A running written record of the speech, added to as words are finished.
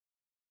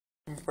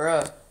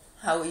Bruh,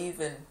 how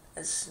even?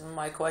 That's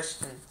my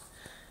question.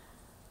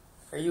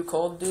 Are you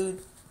cold,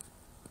 dude?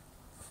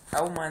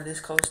 How am I this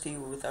close to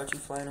you without you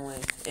flying away?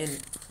 And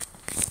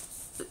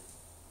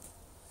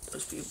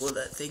those people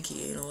that think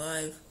he ain't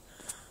alive,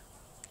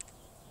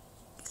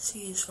 you can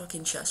see his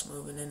fucking chest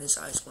moving and his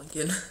eyes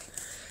blinking.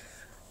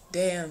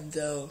 Damn,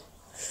 though.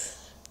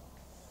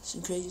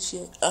 Some crazy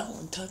shit. I don't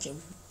want to touch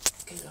him.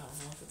 Because I don't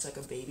know if it's like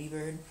a baby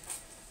bird.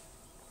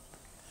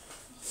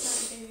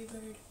 It's not a baby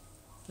bird.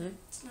 Hmm?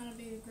 It's not a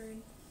baby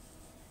bird.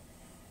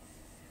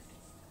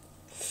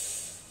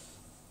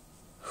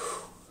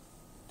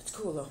 It's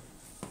cool, though.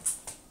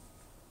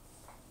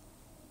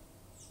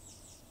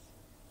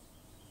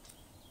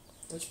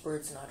 This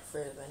bird's not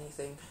afraid of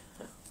anything.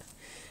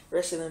 The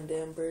rest of them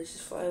damn birds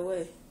just fly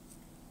away.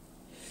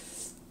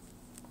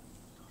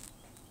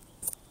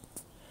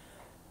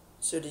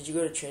 So did you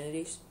go to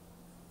Trinity's?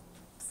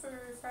 For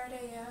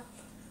Friday, yeah.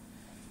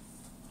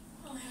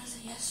 Oh, was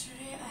it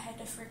yesterday? I had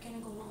to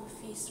freaking go to a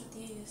feast with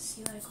the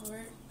sea life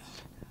court.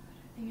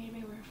 They made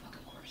me wear a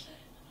fucking corset.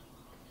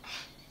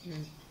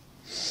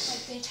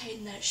 Like, they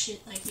tightened that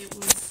shit like it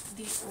was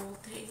the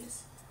old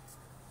days.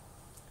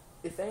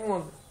 If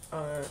anyone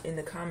in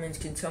the comments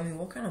can tell me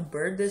what kind of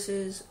bird this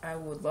is, I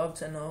would love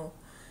to know.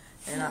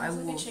 And I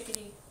will. Like a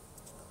chickadee.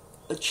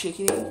 A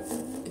chickadee?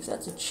 If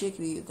that's a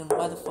chickadee, then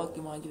why the fuck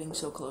am I getting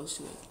so close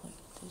to it? Like,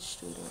 this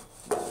straight up.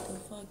 What the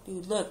fuck,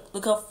 dude?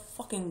 Look how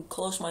fucking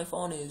close my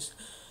phone is.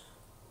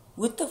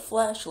 With the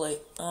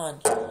flashlight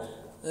on.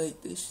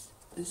 Like, this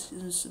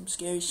is some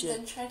scary shit.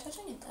 Then try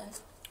touching it then.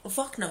 Oh,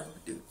 fuck no,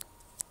 dude.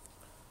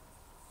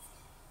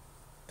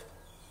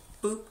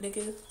 Boop,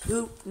 nigga.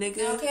 Boop,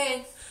 nigga.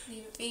 Okay,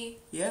 leave it be.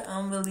 Yeah,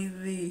 I'm gonna leave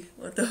it be.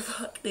 What the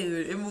fuck,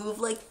 dude? It moved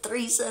like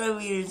 3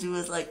 centimeters. It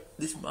was like,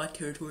 this is my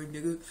territory,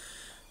 nigga.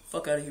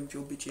 Fuck out of here with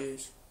your bitch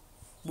ass.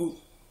 Boop.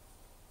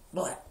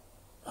 Blah.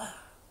 Blah.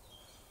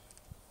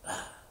 Blah.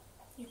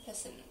 You're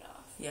pissing it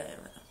off. Yeah,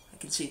 I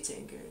can see it's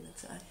anger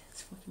inside.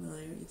 It's fucking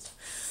hilarious.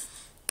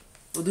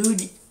 Well,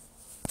 dude,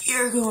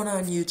 you're going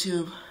on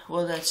YouTube.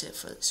 Well, that's it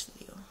for this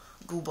video.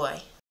 Goodbye.